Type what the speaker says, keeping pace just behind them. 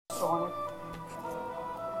Sono.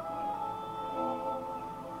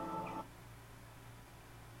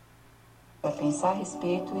 Para pensar a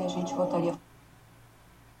respeito e a gente voltaria.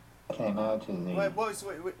 Came out of the Wait.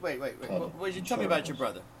 What did you tell me about your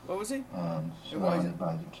brother? What was he? surrounded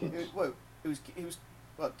by the kids. He was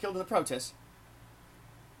what, killed in the protest?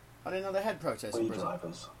 I didn't know they had protests in prison.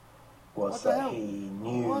 Drivers was What the that hell? he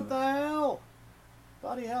knew. What the hell?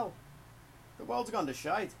 Bloody hell. The world's gone to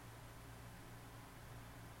shite.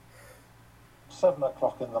 7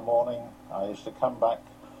 o'clock in the morning, I used to come back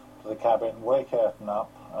to the cabin, wake Ayrton up,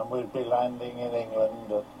 and we'd be landing in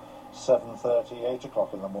England at 7:30, 8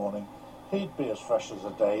 o'clock in the morning. He'd be as fresh as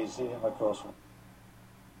a daisy, and of course...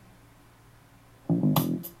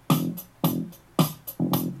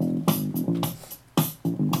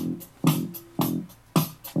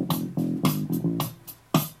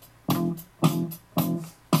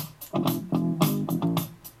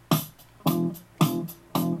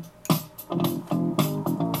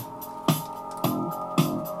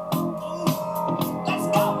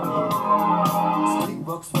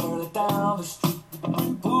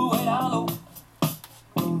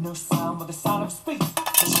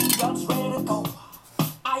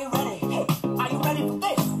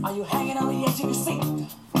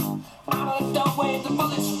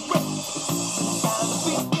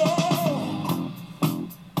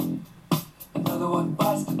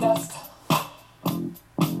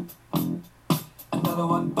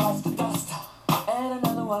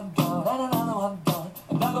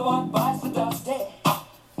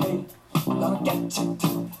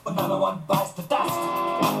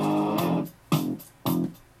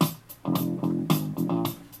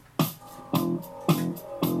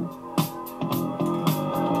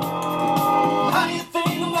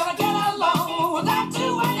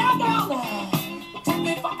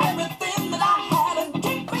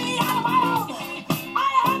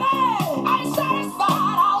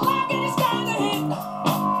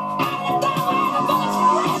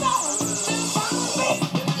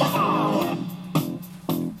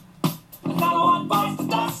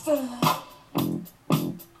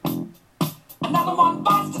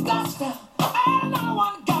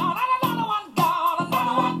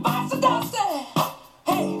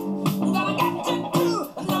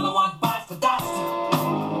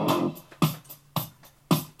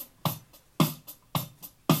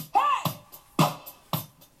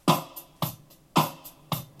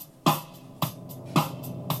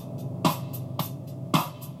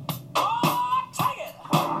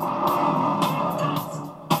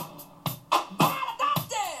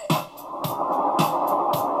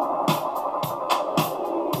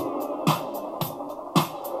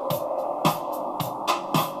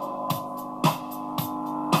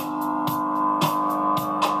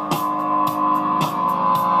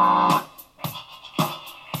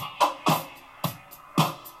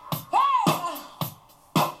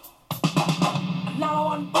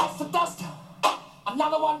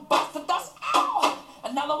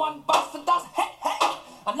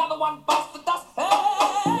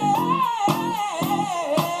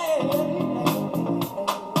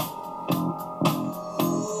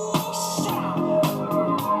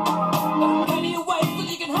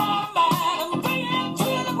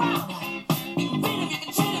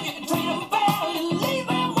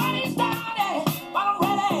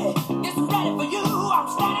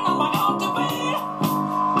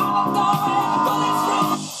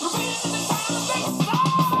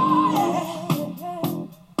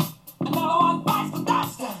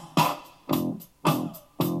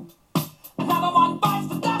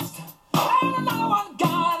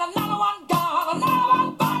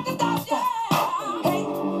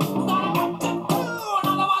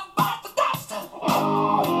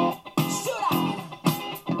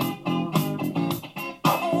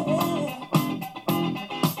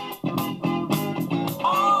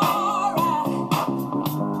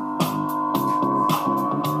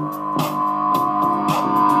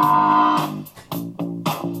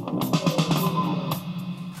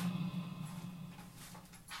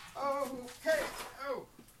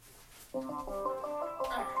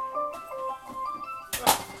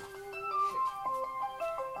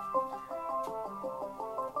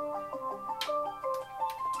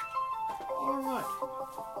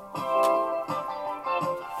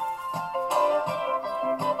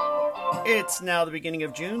 It's now the beginning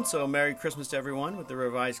of June, so Merry Christmas to everyone with the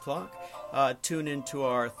revised clock. Tune into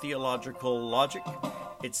our Theological Logic.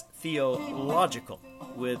 It's Theological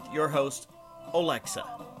with your host, Olexa.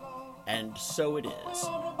 And so it is.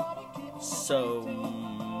 So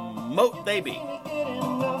mote they be.